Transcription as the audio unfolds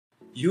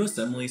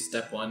USMLE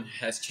Step 1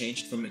 has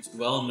changed from its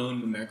well-known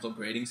numerical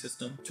grading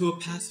system to a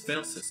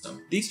pass-fail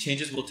system. These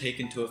changes will take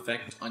into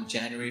effect on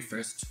January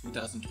 1st,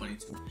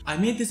 2022. I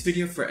made this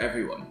video for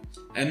everyone,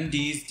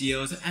 MDs,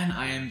 DOs, and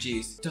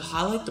IMGs, to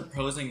highlight the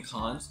pros and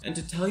cons and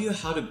to tell you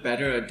how to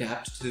better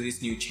adapt to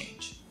this new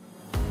change.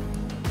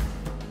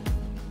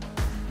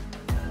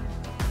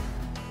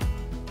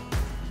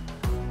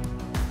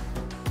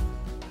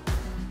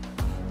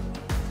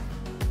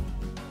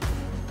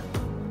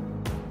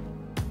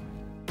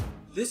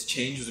 This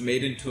change was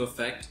made into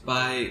effect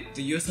by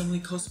the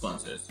USMLE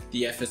co-sponsors,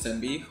 the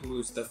FSMB,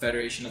 who's the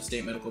Federation of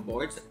State Medical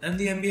Boards, and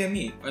the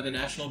NBME, or the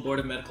National Board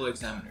of Medical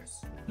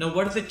Examiners. Now,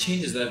 what are the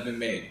changes that have been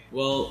made?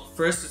 Well,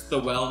 first is the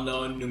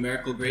well-known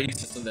numerical grading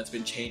system that's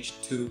been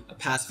changed to a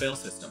pass-fail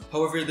system.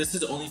 However, this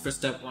is only for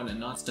Step 1 and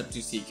not Step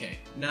 2 CK.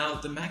 Now,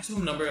 the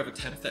maximum number of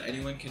attempts that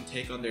anyone can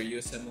take on their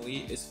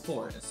USMLE is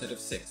 4 instead of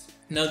 6.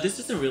 Now, this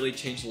doesn't really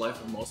change the life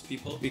of most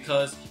people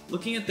because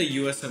looking at the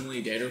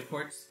USMLE data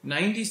reports,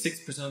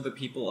 96% of the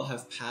people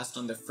have passed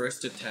on their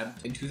first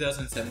attempt in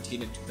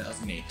 2017 and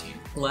 2018.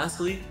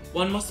 Lastly,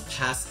 one must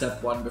pass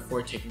Step 1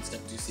 before taking Step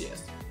 2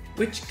 CS,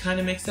 which kind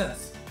of makes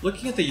sense.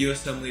 Looking at the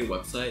USMLE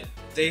website,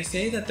 they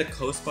say that the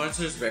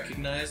co-sponsors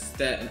recognize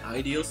that an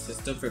ideal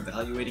system for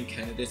evaluating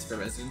candidates for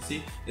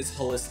residency is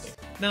holistic.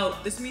 Now,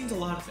 this means a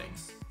lot of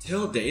things.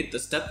 Till date, the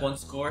Step 1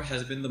 score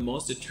has been the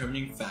most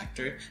determining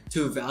factor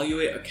to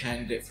evaluate a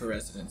candidate for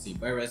residency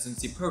by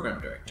residency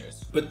program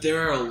directors. But there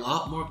are a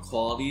lot more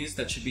qualities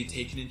that should be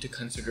taken into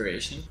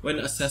consideration when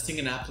assessing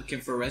an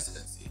applicant for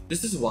residency.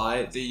 This is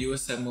why the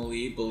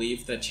USMLE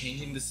believe that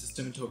changing the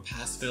system to a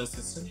pass-fail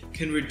system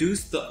can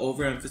reduce the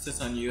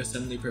overemphasis on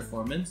USMLE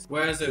performance,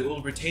 whereas it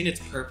will retain its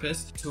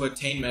purpose to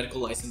attain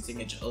medical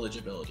licensing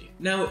eligibility.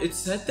 Now, it's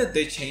said that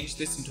they changed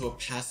this into a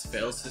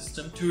pass-fail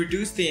system to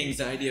reduce the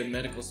anxiety of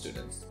medical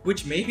students,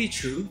 which may be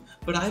true,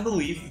 but I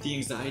believe the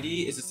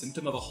anxiety is a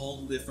symptom of a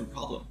whole different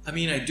problem. I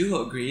mean, I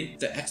do agree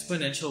the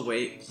exponential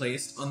weight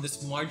placed on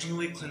this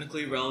marginally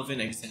clinically relevant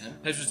exam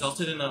has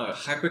resulted in a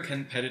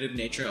hyper-competitive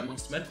nature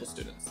amongst medical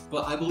students.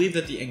 But I believe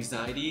that the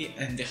anxiety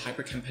and the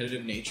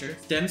hyper-competitive nature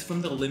stems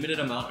from the limited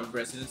amount of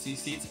residency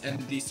seats and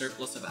the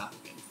surplus of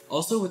applicants.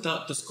 Also,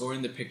 without the score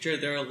in the picture,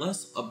 there are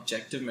less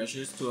objective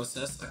measures to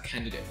assess a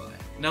candidate by.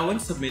 Now, when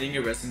submitting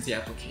your residency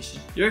application,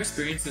 your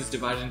experience is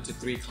divided into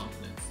 3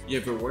 components. You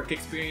have your work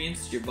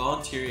experience, your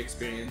volunteer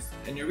experience,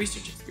 and your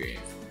research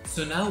experience.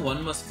 So now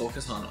one must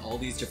focus on all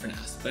these different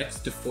aspects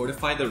to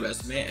fortify the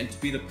resume and to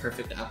be the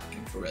perfect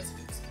applicant for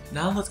residency.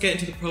 Now let's get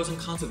into the pros and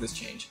cons of this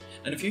change.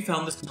 And if you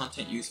found this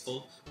content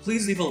useful,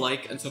 please leave a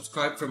like and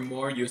subscribe for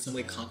more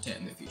USMLE content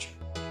in the future.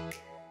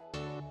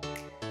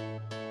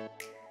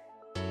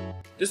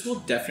 This will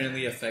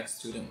definitely affect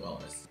student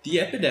wellness.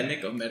 The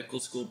epidemic of medical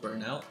school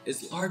burnout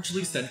is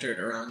largely centered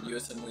around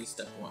USMLE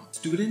Step 1.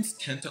 Students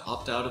tend to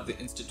opt out of the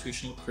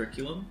institutional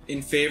curriculum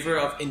in favor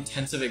of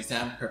intensive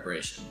exam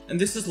preparation, and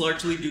this is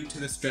largely due to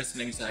the stress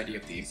and anxiety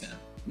of the exam.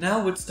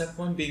 Now, with Step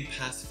 1 being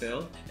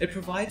pass-fail, it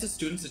provides the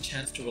students a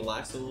chance to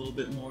relax a little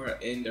bit more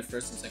in their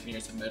first and second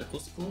years of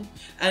medical school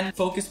and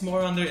focus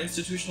more on their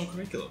institutional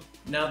curriculum.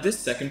 Now, this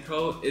second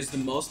pro is the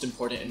most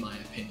important in my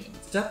opinion.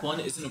 Step 1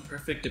 isn't a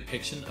perfect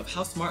depiction of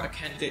how smart a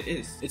candidate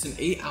is. It's an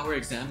 8-hour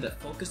exam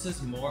that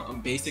focuses more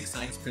on basic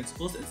science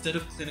principles instead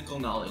of clinical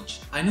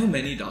knowledge. I know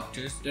many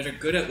doctors that are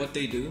good at what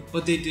they do,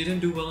 but they didn't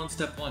do well in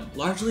Step 1,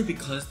 largely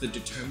because the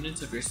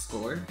determinants of your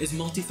score is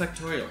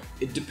multifactorial.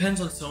 It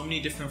depends on so many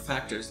different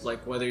factors,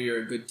 like whether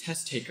you're a good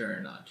test taker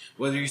or not,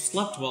 whether you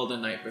slept well the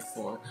night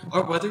before,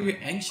 or whether you're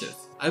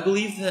anxious. I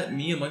believe that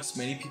me amongst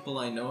many people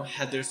I know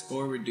had their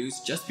score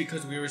reduced just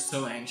because we were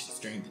so anxious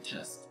during the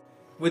test.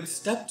 With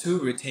Step 2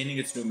 retaining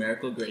its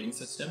numerical grading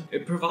system,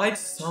 it provides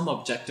some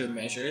objective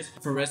measures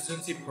for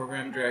residency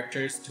program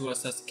directors to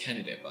assess a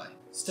candidate by.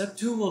 Step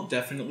 2 will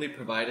definitely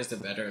provide us a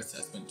better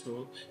assessment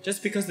tool,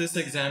 just because this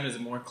exam is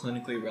more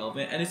clinically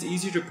relevant and it's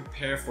easier to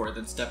prepare for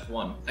than Step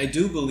 1. I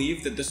do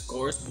believe that the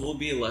scores will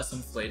be less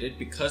inflated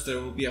because there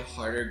will be a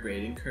harder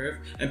grading curve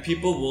and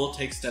people will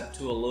take Step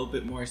 2 a little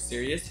bit more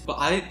serious, but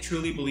I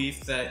truly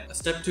believe that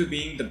Step 2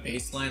 being the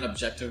baseline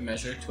objective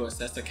measure to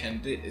assess a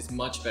candidate is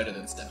much better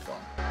than Step 1.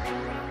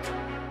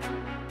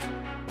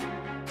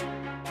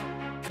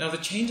 Now, the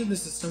change in the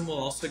system will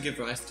also give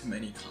rise to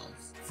many cons.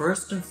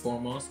 First and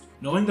foremost,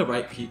 knowing the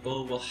right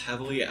people will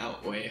heavily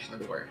outweigh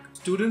hard work.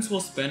 Students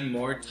will spend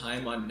more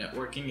time on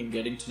networking and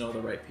getting to know the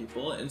right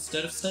people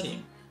instead of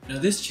studying. Now,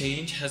 this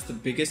change has the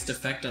biggest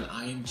effect on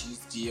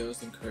IMG's,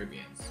 DOs, and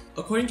Caribbeans.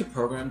 According to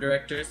program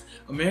directors,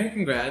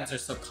 American grads are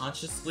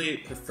subconsciously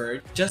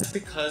preferred just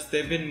because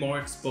they've been more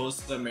exposed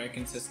to the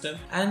American system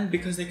and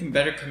because they can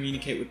better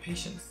communicate with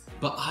patients.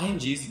 But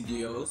IMGs and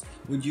DOs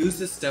would use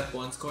this Step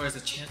 1 score as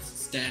a chance to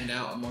stand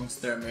out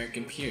amongst their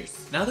American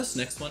peers. Now, this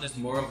next one is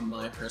more of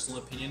my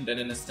personal opinion than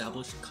an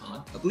established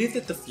con. I believe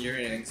that the fear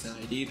and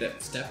anxiety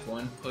that Step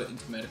 1 put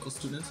into medical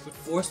students would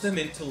force them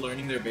into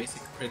learning their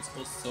basic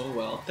principles so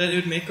well that it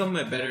would make them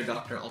a better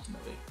doctor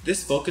ultimately.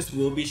 This focus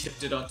will be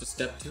shifted onto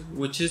Step 2,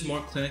 which is more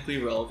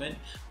clinically relevant,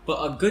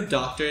 but a good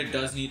doctor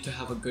does need to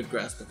have a good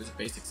grasp of his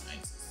basic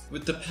sciences.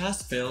 With the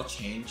pass-fail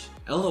change,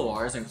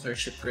 LORs and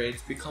clerkship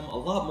grades become a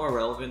lot more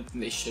relevant than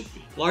they should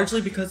be,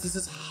 largely because this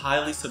is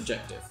highly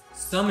subjective.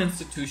 Some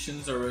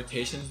institutions or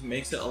rotations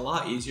makes it a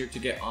lot easier to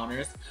get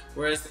honors,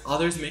 whereas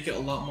others make it a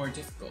lot more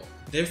difficult.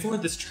 Therefore,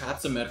 this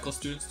traps the medical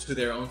students to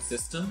their own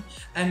system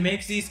and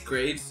makes these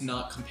grades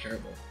not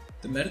comparable.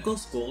 The medical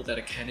school that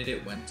a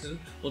candidate went to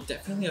will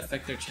definitely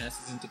affect their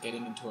chances into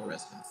getting into a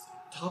residency.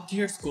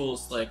 Top-tier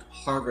schools like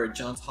Harvard,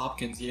 Johns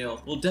Hopkins,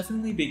 Yale will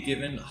definitely be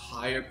given a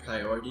higher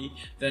priority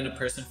than a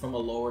person from a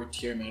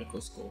lower-tier medical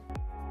school.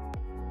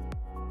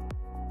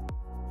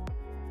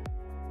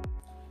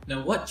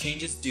 Now, what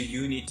changes do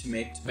you need to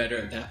make to better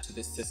adapt to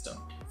this system?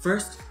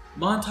 First,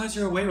 monetize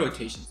your away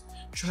rotations.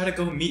 Try to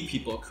go meet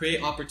people,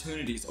 create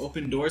opportunities,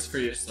 open doors for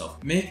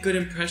yourself, make good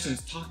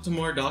impressions, talk to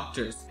more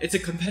doctors. It's a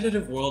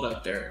competitive world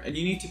out there, and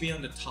you need to be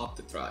on the top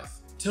to thrive.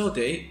 Till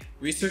date,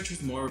 research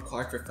was more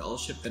required for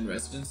fellowship than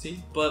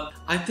residency, but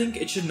I think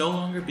it should no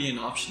longer be an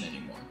option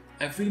anymore.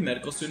 Every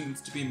medical student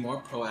needs to be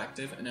more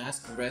proactive and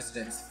ask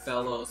residents,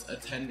 fellows,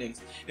 attendings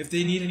if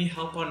they need any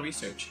help on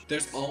research.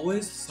 There's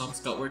always some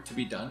scout work to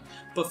be done,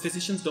 but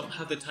physicians don't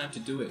have the time to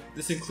do it.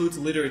 This includes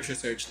literature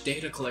search,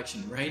 data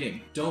collection, writing.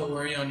 Don't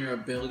worry on your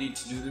ability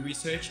to do the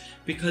research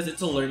because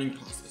it's a learning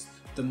process.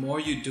 The more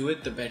you do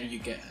it, the better you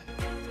get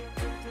at it.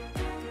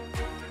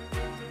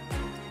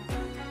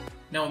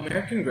 Now,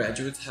 American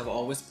graduates have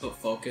always put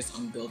focus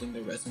on building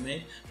their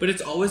resume, but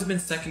it's always been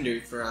secondary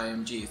for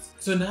IMGs.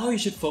 So now you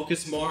should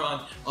focus more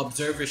on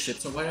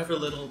observerships or whatever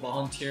little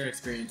volunteer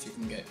experience you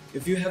can get.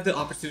 If you have the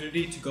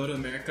opportunity to go to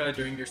America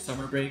during your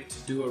summer break to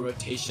do a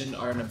rotation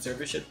or an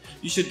observership,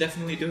 you should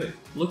definitely do it.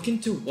 Look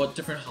into what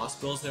different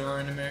hospitals there are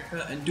in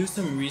America and do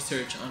some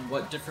research on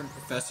what different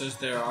professors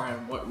there are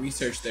and what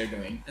research they're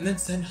doing. And then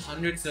send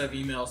hundreds of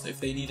emails if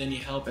they need any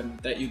help and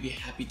that you'd be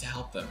happy to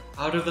help them.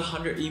 Out of the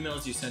 100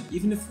 emails you send,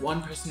 even if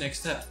one person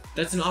accepts,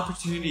 that's an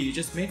opportunity you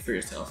just made for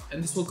yourself,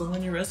 and this will go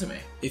on your resume.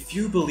 If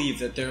you believe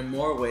that there are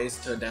more ways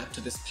to adapt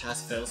to this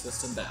pass-fail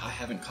system that I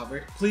haven't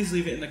covered, please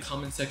leave it in the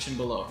comment section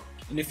below.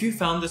 And if you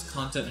found this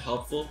content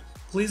helpful,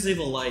 please leave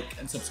a like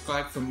and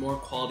subscribe for more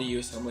quality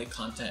USMLE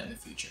content in the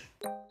future.